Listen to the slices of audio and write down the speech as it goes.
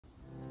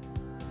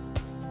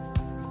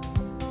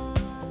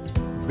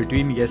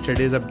Between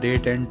yesterday's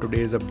update and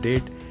today's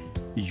update,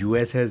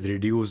 US has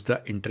reduced the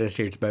interest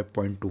rates by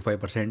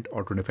 0.25%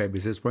 or 25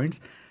 basis points.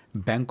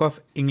 Bank of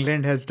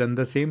England has done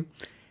the same,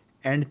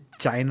 and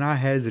China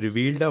has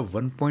revealed a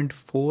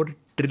 $1.4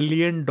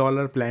 trillion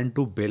plan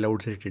to bail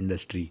out its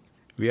industry.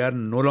 We are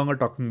no longer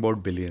talking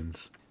about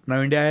billions.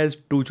 Now India has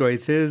two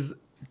choices: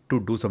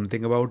 to do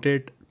something about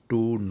it,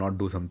 to not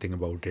do something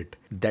about it.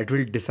 That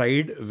will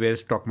decide where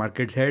stock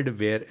markets head,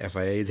 where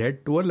FIIs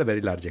head to a very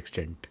large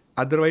extent.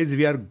 Otherwise,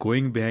 we are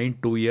going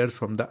behind 2 years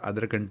from the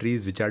other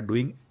countries which are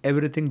doing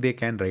everything they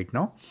can right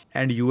now.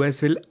 And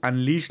US will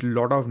unleash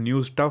lot of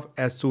new stuff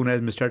as soon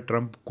as Mr.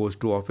 Trump goes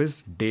to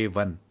office day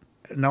one.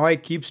 Now I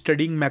keep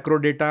studying macro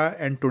data,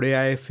 and today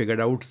I figured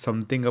out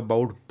something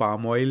about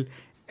palm oil,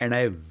 and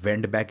I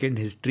went back in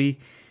history.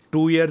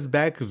 2 years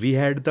back, we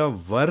had the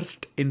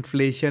worst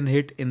inflation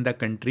hit in the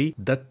country.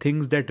 The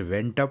things that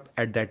went up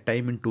at that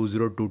time in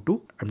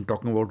 2022, I'm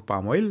talking about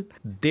palm oil,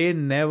 they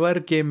never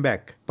came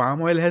back.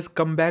 Palm oil has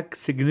come back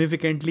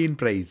significantly in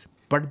price,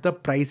 but the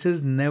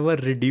prices never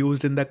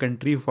reduced in the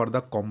country for the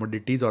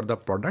commodities or the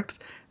products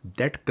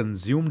that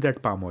consumed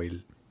that palm oil.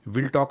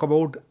 We'll talk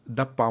about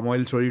the palm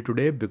oil story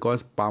today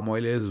because palm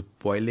oil is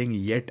boiling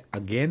yet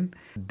again.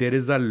 There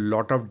is a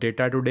lot of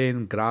data today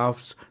in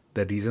graphs,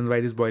 the reasons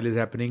why this boil is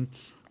happening.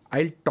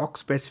 I'll talk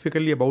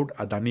specifically about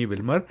Adani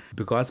Wilmar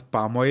because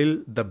palm oil,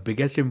 the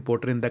biggest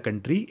importer in the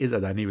country, is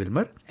Adani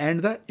Wilmar, and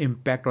the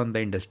impact on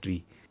the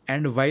industry.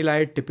 And while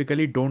I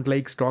typically don't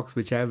like stocks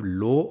which have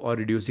low or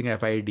reducing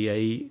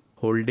FIDI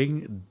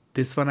holding,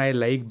 this one I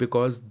like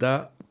because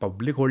the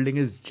public holding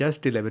is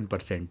just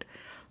 11%.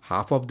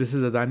 Half of this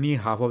is Adani,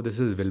 half of this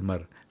is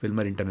Wilmar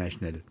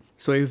International.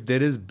 So if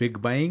there is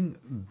big buying,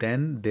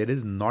 then there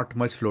is not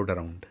much float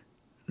around.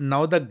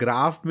 Now the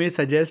graph may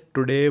suggest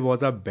today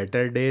was a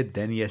better day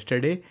than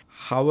yesterday.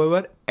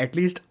 However, at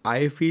least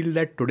I feel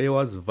that today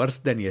was worse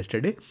than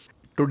yesterday.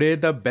 Today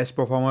the best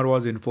performer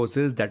was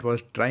Infosys, that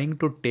was trying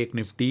to take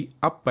Nifty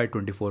up by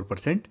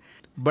 24%.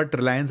 But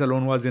Reliance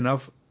alone was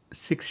enough,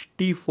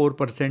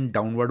 64%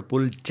 downward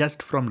pull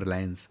just from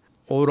Reliance.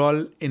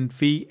 Overall,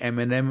 Infi,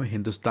 M&M,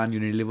 Hindustan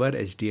Unilever,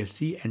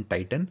 HDFC and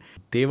Titan,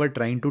 they were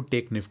trying to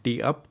take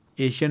Nifty up.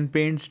 Asian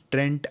Paints,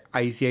 Trent,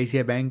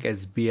 ICICI Bank,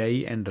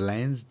 SBI and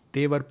Reliance,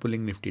 they were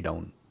pulling Nifty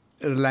down.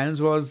 Reliance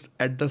was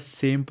at the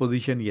same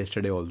position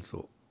yesterday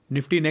also.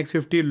 Nifty Next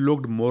 50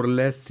 looked more or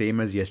less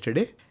same as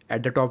yesterday.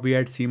 At the top we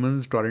had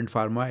Siemens, Torrent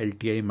Pharma,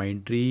 LTI,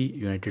 Mindtree,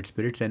 United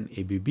Spirits and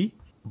ABB.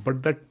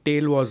 But the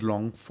tail was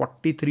long,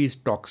 43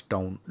 stocks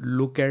down.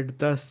 Look at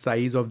the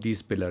size of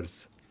these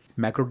pillars.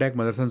 Macrotech,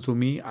 Motherson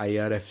Sumi,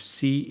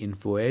 IRFC,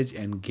 InfoEdge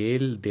and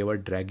Gale, they were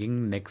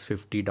dragging Next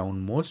 50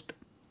 down most.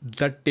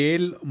 The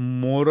tail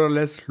more or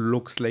less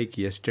looks like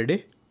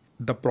yesterday.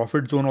 The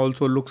profit zone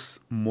also looks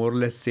more or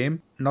less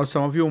same. Now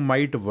some of you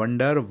might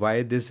wonder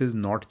why this is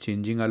not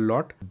changing a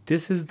lot.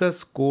 This is the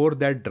score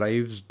that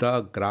drives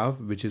the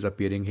graph which is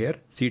appearing here.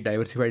 See,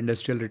 diversified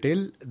industrial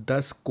retail,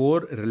 the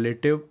score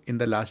relative in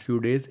the last few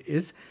days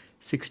is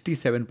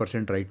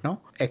 67% right now.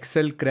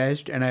 Excel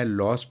crashed and I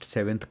lost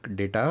 7th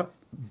data.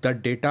 The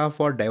data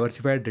for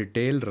diversified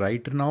retail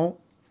right now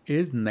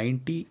is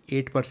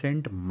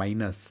 98%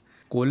 minus.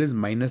 Coal is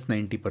minus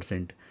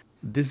 90%.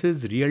 This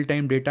is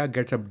real-time data,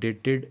 gets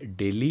updated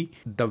daily.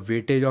 The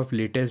weightage of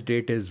latest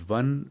date is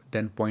 1,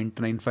 then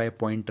 0.95,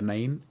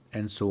 0.9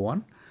 and so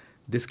on.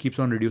 This keeps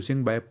on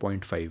reducing by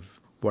 0.5.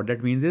 What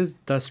that means is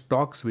the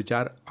stocks which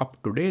are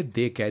up today,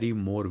 they carry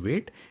more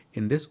weight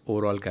in this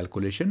overall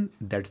calculation.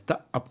 That's the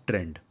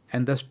uptrend.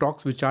 And the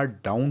stocks which are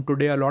down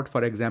today a lot,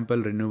 for example,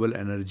 renewable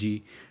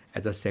energy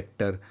as a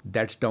sector,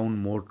 that's down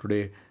more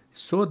today.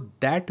 So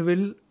that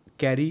will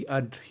carry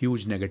a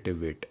huge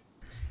negative weight.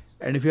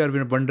 And if you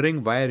are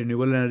wondering why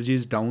renewable energy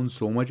is down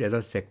so much as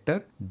a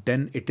sector,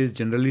 then it is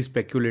generally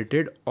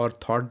speculated or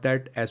thought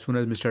that as soon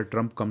as Mr.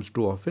 Trump comes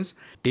to office,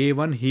 day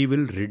one he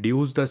will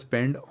reduce the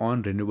spend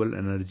on renewable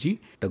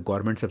energy, the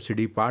government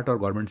subsidy part or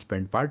government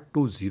spend part,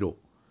 to zero.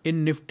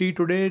 In Nifty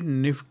today,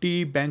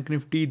 Nifty, Bank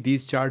Nifty,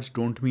 these charts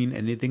don't mean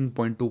anything.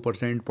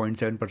 0.2%,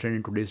 0.7%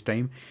 in today's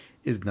time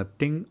is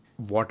nothing.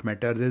 What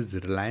matters is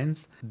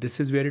Reliance. This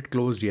is where it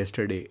closed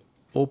yesterday.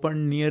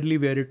 Opened nearly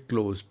where it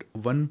closed,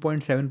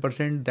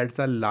 1.7%, that's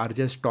the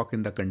largest stock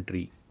in the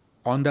country.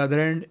 On the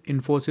other hand,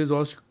 Infosys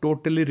was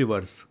totally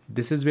reverse.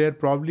 This is where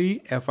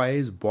probably FI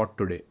is bought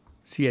today.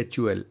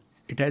 CHUL,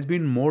 it has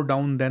been more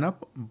down than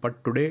up,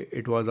 but today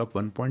it was up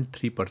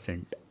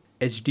 1.3%.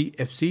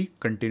 HDFC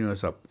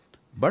continuous up,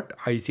 but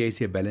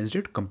ICICI balanced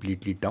it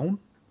completely down.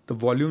 The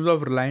volumes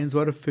of Reliance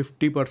were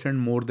 50%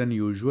 more than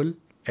usual.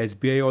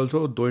 SBI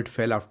also, though it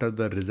fell after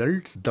the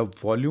results, the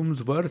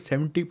volumes were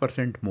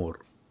 70% more.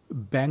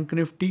 Bank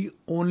Nifty,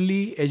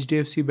 only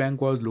HDFC Bank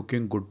was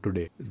looking good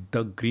today.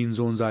 The green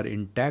zones are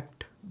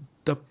intact.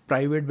 The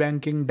private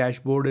banking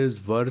dashboard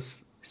is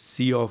worse.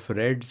 Sea of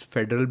reds.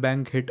 Federal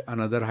Bank hit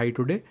another high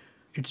today.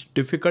 It's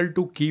difficult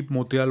to keep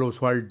Motilal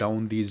Oswal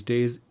down these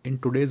days. In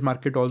today's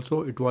market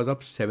also, it was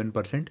up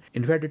 7%.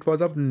 In fact, it was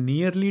up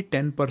nearly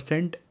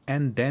 10%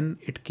 and then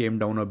it came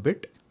down a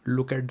bit.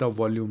 Look at the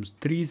volumes,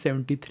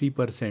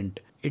 373%.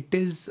 it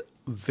is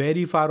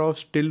very far off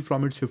still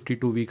from its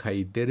 52-week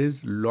high. There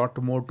is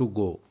lot more to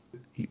go.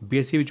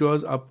 BSE, which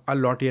was up a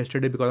lot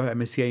yesterday because of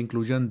MSCI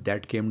inclusion,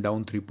 that came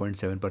down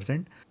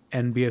 3.7%.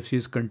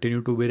 NBFCs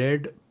continue to be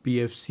red.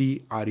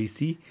 PFC,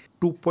 REC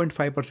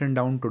 2.5%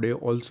 down today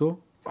also.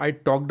 I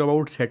talked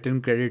about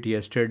Saturn Credit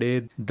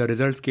yesterday. The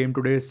results came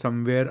today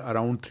somewhere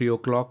around 3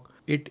 o'clock.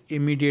 It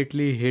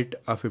immediately hit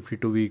a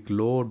 52-week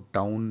low,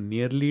 down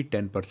nearly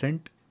 10%.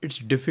 It's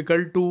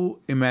difficult to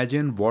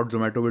imagine what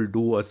Zomato will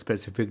do a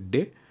specific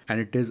day, and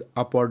it is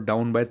up or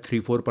down by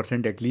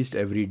 3-4% at least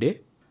every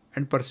day.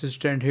 And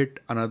Persistent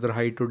hit another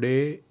high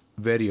today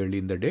very early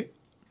in the day.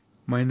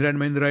 Mahindra &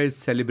 Mahindra is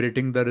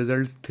celebrating the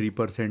results,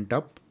 3%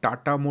 up.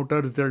 Tata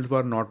Motors results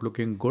were not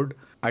looking good.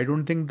 I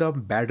don't think the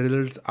bad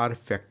results are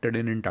factored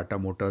in Tata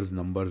Motors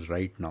numbers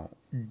right now.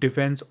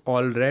 Defense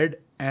all red,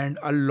 and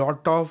a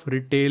lot of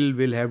retail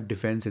will have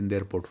defense in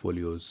their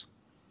portfolios.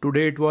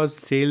 Today it was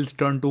sales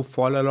turn to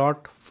fall a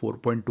lot,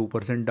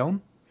 4.2%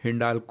 down.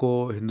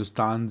 Hindalco,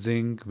 Hindustan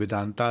Zinc,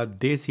 Vedanta,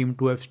 they seem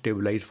to have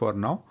stabilized for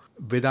now.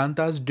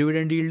 Vedanta's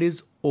dividend yield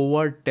is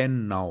over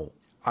 10 now.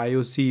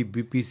 IOC,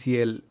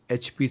 BPCL,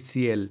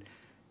 HPCL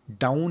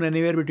down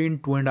anywhere between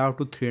 2.5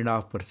 to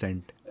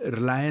 3.5%.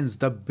 Reliance,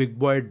 the big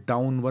boy,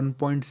 down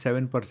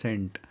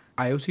 1.7%.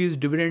 IOC's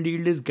dividend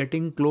yield is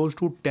getting close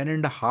to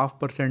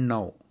 10.5%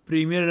 now.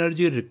 Premier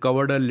Energy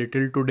recovered a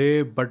little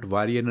today, but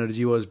Vari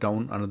Energy was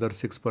down another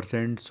 6%.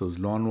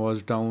 Suzlon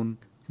was down.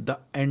 The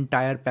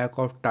entire pack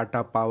of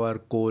Tata Power,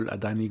 Coal,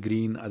 Adani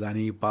Green,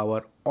 Adani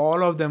Power,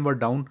 all of them were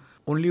down.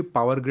 Only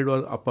Power Grid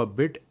was up a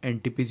bit.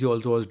 NTPC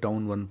also was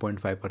down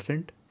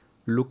 1.5%.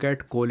 Look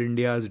at Coal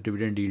India's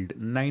dividend yield,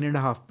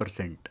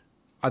 9.5%.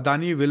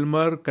 Adani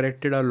Wilmar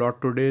corrected a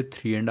lot today,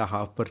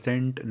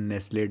 3.5%.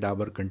 Nestle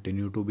Dabur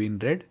continue to be in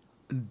red.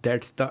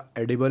 That's the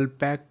edible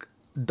pack.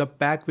 The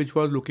pack which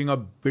was looking a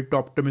bit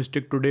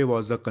optimistic today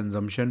was the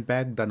consumption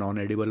pack, the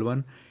non-edible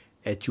one.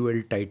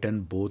 HUL,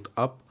 Titan both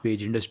up.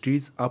 Page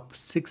Industries up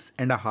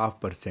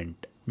 6.5%.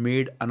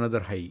 Made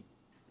another high.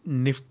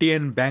 Nifty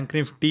and Bank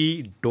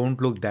Nifty don't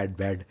look that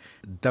bad.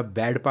 The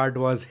bad part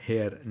was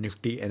here.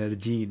 Nifty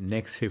Energy,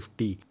 Next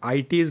 50.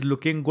 IT is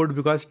looking good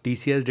because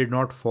TCS did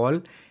not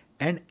fall,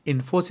 and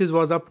Infosys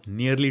was up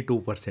nearly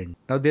 2%.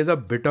 Now there's a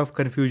bit of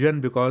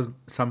confusion because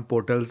some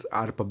portals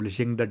are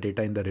publishing the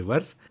data in the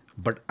reverse,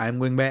 but I'm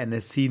going by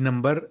NSE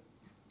number.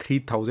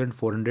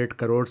 3,400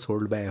 crores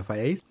sold by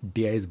FIIs.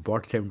 DIs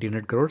bought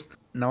 1,700 crores.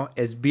 Now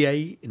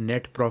SBI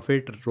net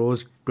profit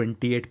rose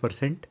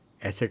 28%.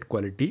 Asset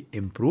quality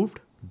improved.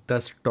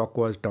 The stock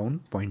was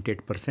down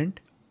 0.8%.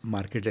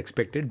 Markets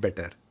expected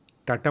better.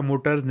 Tata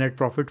Motors net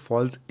profit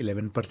falls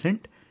 11%.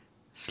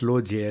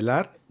 Slow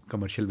JLR,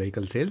 commercial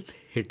vehicle sales,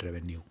 hit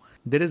revenue.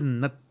 There is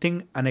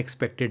nothing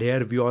unexpected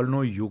here. We all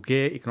know UK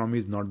economy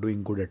is not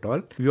doing good at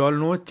all. We all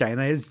know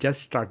China is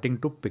just starting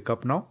to pick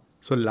up now.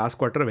 So last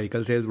quarter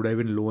vehicle sales would have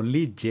been low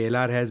only.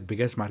 JLR has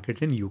biggest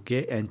markets in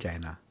UK and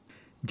China.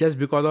 Just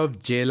because of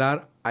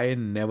JLR, I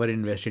never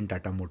invest in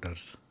Tata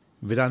Motors.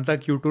 Vedanta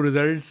Q2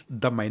 results,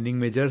 the mining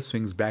major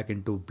swings back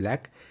into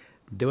black.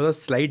 There was a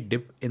slight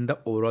dip in the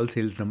overall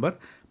sales number,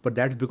 but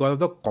that's because of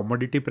the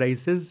commodity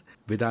prices.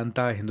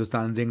 Vedanta,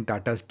 Hindustan Zinc,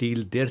 Tata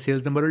Steel, their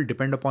sales number will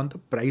depend upon the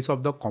price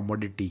of the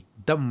commodity.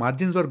 The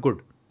margins were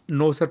good.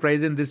 No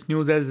surprise in this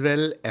news as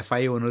well.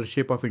 FI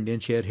ownership of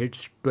Indian share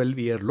hits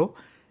 12-year low.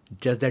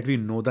 Just that we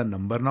know the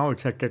number now.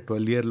 It's at a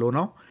 12-year low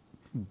now.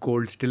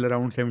 Gold still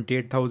around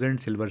 78,000.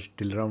 Silver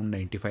still around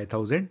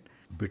 95,000.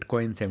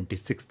 Bitcoin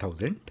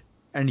 76,000.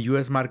 And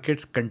US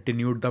markets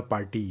continued the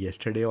party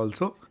yesterday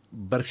also.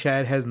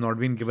 Berkshire has not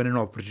been given an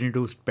opportunity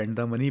to spend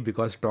the money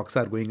because stocks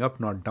are going up,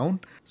 not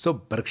down. So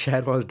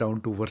Berkshire was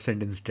down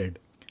 2% instead.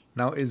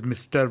 Now is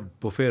Mr.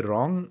 Buffet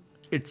wrong?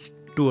 It's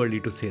too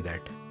early to say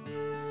that.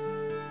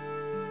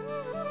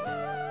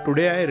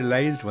 Today I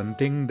realized one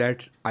thing,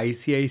 that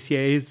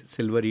ICICI's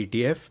silver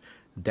ETF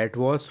that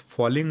was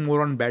falling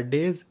more on bad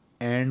days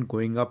and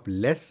going up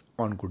less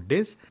on good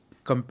days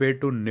compared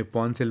to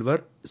Nippon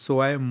Silver.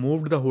 So I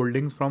moved the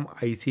holdings from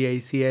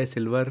ICICI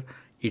Silver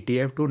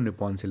ETF to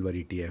Nippon Silver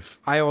ETF.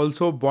 I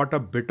also bought a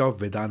bit of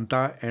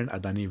Vedanta and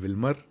Adani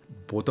Wilmar.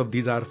 Both of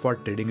these are for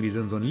trading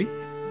reasons only.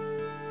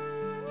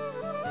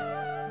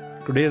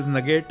 Today's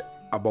nugget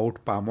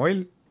about palm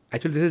oil.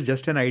 Actually, this is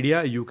just an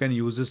idea. You can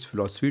use this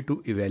philosophy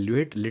to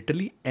evaluate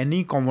literally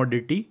any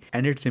commodity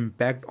and its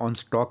impact on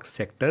stock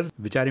sectors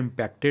which are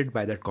impacted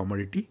by that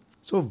commodity.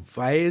 So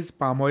why is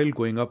palm oil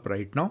going up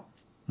right now?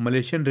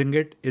 Malaysian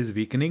ringgit is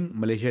weakening.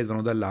 Malaysia is one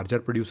of the larger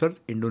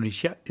producers.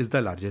 Indonesia is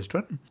the largest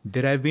one.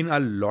 There have been a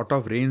lot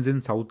of rains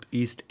in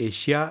Southeast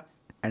Asia,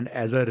 and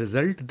as a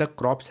result, the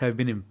crops have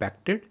been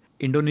impacted.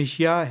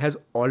 Indonesia has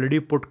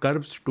already put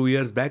curbs 2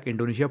 years back.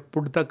 Indonesia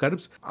put the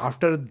curbs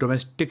after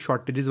domestic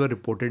shortages were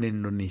reported in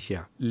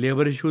Indonesia.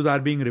 Labor issues are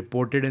being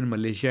reported in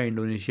Malaysia,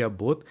 Indonesia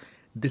both.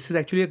 This is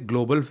actually a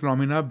global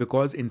phenomena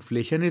because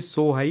inflation is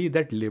so high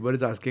that labor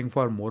is asking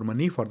for more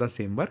money for the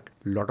same work.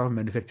 A lot of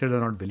manufacturers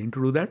are not willing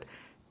to do that.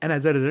 And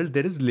as a result,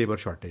 there is labor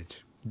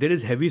shortage. There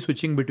is heavy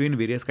switching between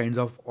various kinds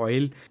of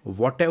oil.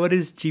 Whatever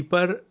is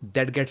cheaper,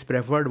 that gets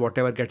preferred.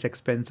 Whatever gets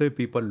expensive,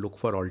 people look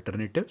for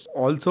alternatives.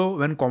 Also,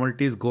 when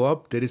commodities go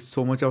up, there is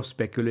so much of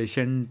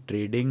speculation,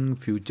 trading,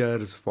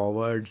 futures,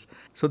 forwards.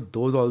 So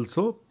those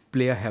also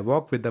play a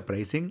havoc with the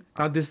pricing.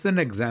 Now this is an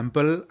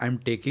example I'm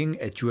taking.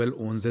 HUL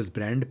owns this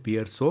brand,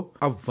 Pears soap.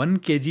 A 1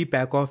 kg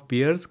pack of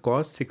Pears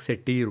costs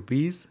 680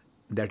 rupees.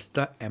 That's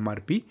the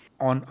MRP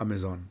on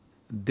Amazon.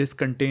 This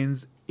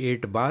contains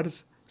 8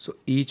 bars. So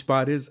each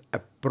bar is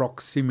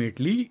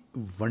approximately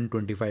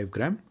 125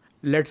 gram.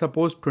 Let's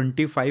suppose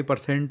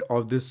 25%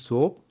 of this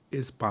soap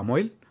is palm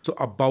oil. So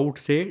about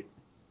say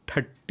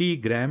 30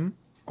 gram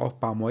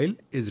of palm oil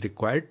is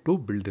required to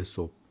build this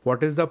soap.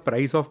 What is the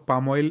price of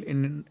palm oil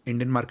in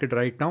Indian market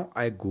right now?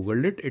 I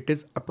googled it. It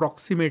is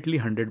approximately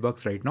 100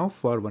 bucks right now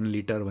for 1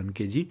 liter, 1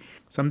 kg,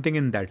 something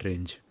in that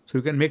range. So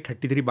you can make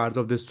 33 bars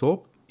of this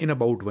soap in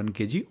about 1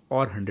 kg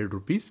or 100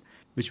 rupees,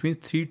 which means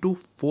 3 to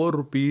 4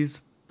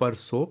 rupees per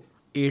soap.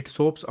 8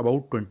 soaps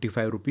about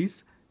 25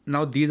 rupees.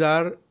 Now these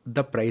are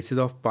the prices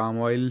of palm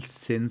oil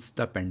since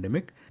the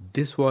pandemic.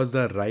 This was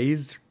the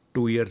rise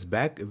 2 years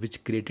back,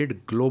 which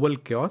created global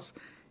chaos.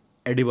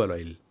 Edible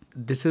oil.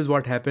 This is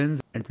what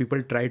happens, and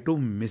people try to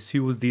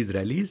misuse these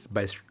rallies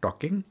by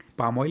stocking.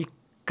 Palm oil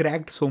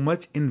cracked so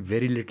much in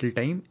very little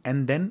time,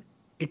 and then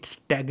it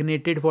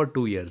stagnated for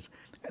 2 years.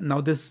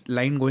 Now this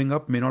line going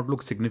up may not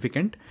look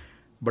significant,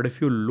 but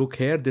if you look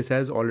here, this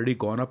has already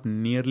gone up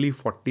nearly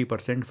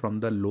 40%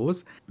 from the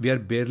lows. We are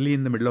barely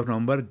in the middle of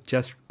November,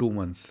 just 2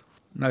 months.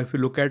 Now if you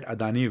look at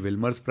Adani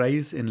Wilmar's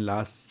price in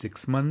last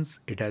 6 months,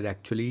 it has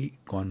actually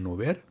gone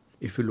nowhere.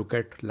 If you look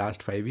at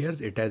last 5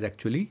 years, it has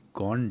actually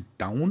gone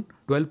down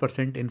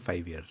 12% in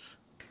 5 years.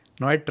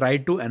 Now I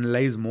tried to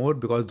analyze more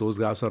because those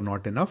graphs are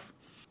not enough.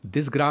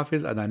 This graph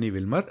is Adani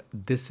Wilmar.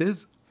 This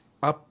is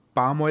a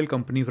palm oil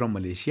company from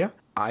Malaysia.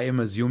 I am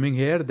assuming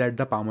here that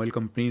the palm oil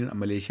company in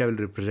Malaysia will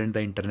represent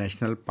the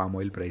international palm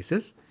oil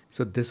prices.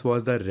 So this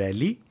was the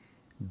rally.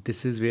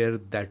 This is where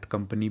that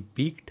company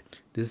peaked.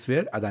 This is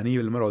where Adani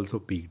Wilmar also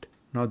peaked.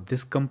 Now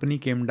this company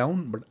came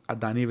down, but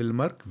Adani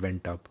Wilmar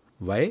went up.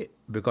 Why?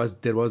 Because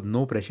there was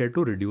no pressure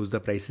to reduce the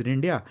price in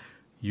India.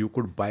 You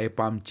could buy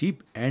palm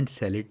cheap and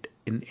sell it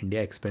in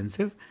India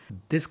expensive.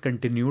 This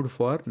continued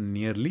for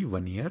nearly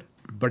 1 year.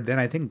 But then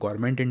I think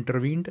government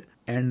intervened,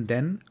 and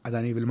then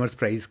Adani Wilmar's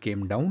price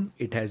came down.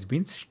 It has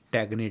been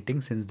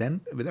stagnating since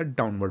then with a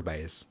downward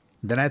bias.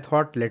 Then I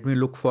thought, let me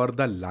look for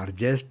the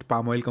largest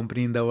palm oil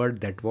company in the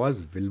world. That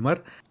was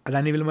Wilmar.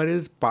 Adani Wilmar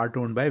is part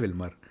owned by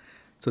Wilmar.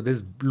 So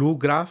this blue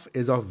graph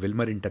is of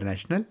Wilmar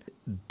International.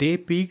 They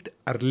peaked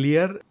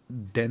earlier,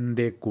 then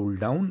they cooled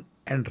down,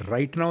 and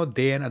right now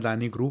they and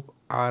Adani Group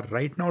are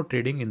right now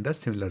trading in the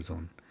similar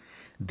zone.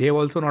 They've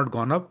also not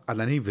gone up.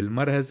 Adani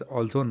Wilmar has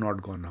also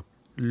not gone up.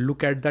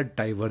 Look at the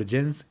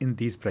divergence in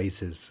these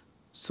prices.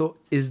 So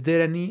is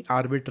there any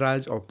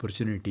arbitrage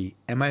opportunity?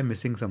 Am I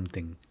missing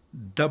something?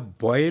 The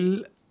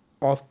boil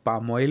of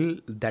palm oil,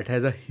 that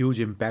has a huge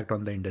impact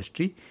on the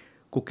industry.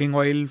 Cooking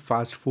oil,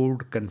 fast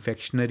food,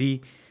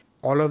 confectionery,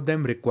 all of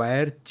them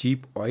require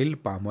cheap oil,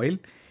 palm oil.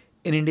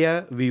 In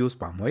India, we use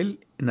palm oil.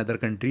 In other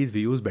countries,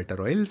 we use better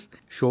oils.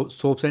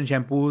 Soaps and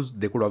shampoos,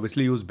 they could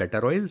obviously use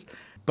better oils.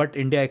 But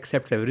India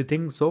accepts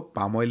everything, so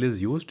palm oil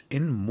is used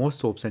in most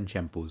soaps and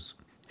shampoos.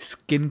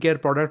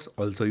 Skincare products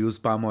also use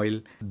palm oil.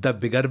 The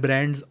bigger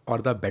brands or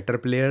the better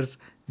players,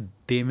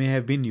 they may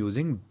have been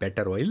using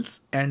better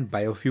oils, and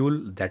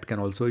biofuel that can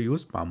also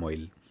use palm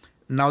oil.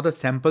 Now the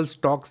sample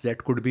stocks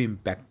that could be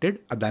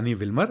impacted, Adani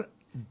Wilmar,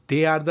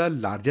 they are the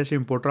largest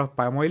importer of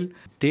palm oil.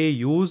 They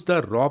use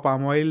the raw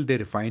palm oil, they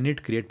refine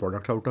it, create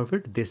products out of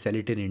it, they sell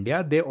it in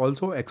India. They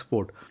also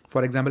export.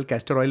 For example,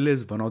 castor oil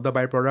is one of the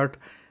byproduct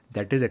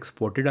that is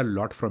exported a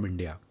lot from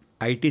India.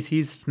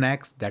 ITC's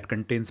snacks that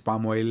contains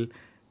palm oil.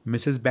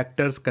 Mrs.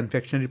 Bector's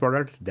confectionery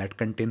products that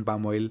contain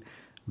palm oil.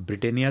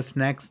 Britannia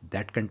snacks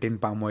that contain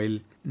palm oil.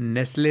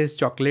 Nestle's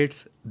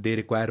chocolates, they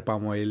require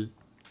palm oil.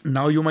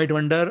 Now you might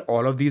wonder,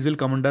 all of these will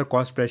come under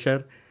cost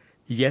pressure.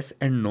 Yes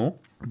and no.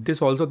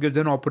 This also gives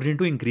an opportunity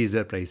to increase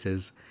their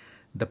prices.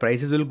 The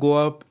prices will go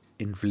up,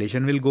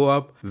 inflation will go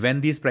up.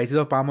 When these prices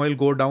of palm oil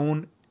go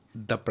down,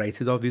 the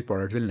prices of these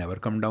products will never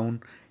come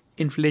down.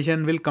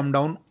 Inflation will come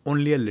down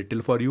only a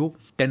little for you.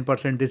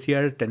 10% this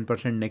year,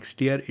 10% next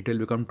year, it will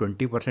become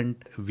 20%.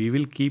 We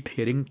will keep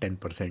hearing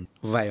 10%.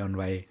 Why on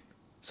why?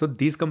 So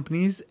these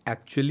companies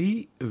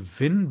actually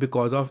win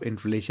because of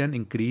inflation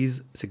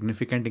increase,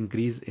 significant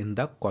increase in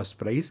the cost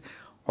price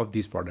of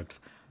these products.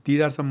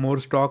 These are some more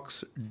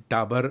stocks.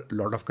 Dabur,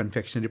 lot of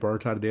confectionery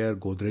products are there.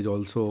 Godrej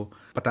also.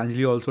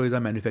 Patanjali also is a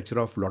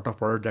manufacturer of lot of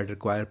products that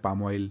require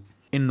palm oil.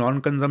 In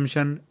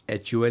non-consumption,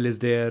 HUL is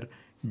there.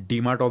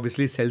 DMart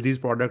obviously sells these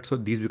products, so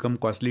these become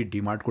costly.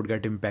 DMart could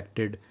get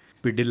impacted.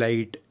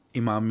 Pidilite,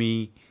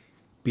 Imami,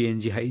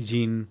 P&G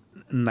Hygiene,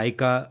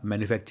 Nykaa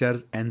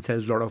manufactures and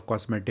sells a lot of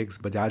cosmetics,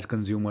 Bajaj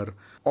Consumer.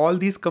 All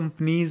these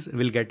companies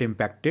will get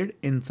impacted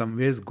in some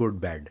ways, good,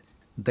 bad.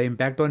 The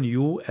impact on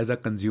you as a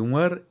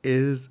consumer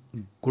is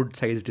good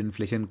sized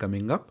inflation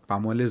coming up.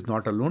 Palm oil is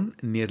not alone.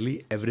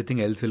 Nearly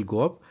everything else will go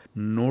up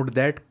Note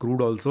that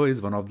crude also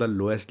is one of the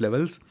lowest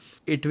levels.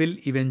 It will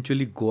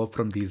eventually go up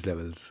from these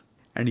levels.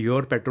 And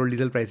your petrol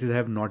diesel prices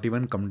have not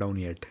even come down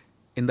yet.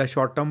 In the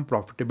short term,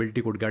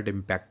 profitability could get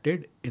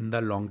impacted. In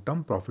the long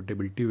term,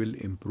 profitability will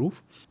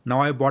improve. Now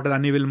I bought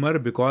Adani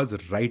Wilmar because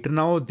right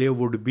now they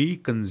would be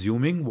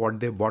consuming what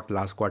they bought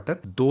last quarter.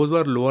 Those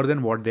were lower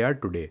than what they are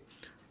today.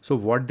 So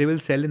what they will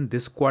sell in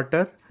this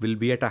quarter will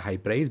be at a high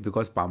price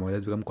because palm oil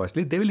has become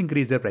costly. They will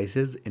increase their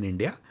prices in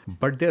India,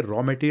 but their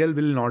raw material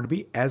will not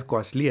be as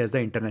costly as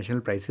the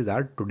international prices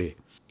are today.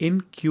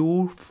 In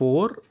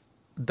Q4,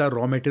 the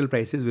raw material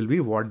prices will be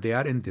what they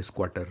are in this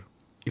quarter.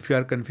 If you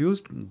are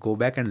confused, go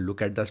back and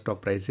look at the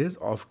stock prices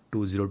of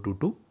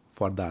 2022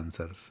 for the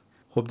answers.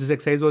 Hope this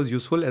exercise was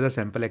useful as a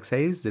sample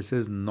exercise. This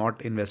is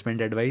not investment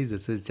advice.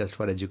 This is just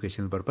for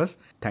educational purpose.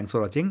 Thanks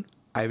for watching.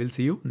 I will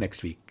see you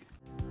next week.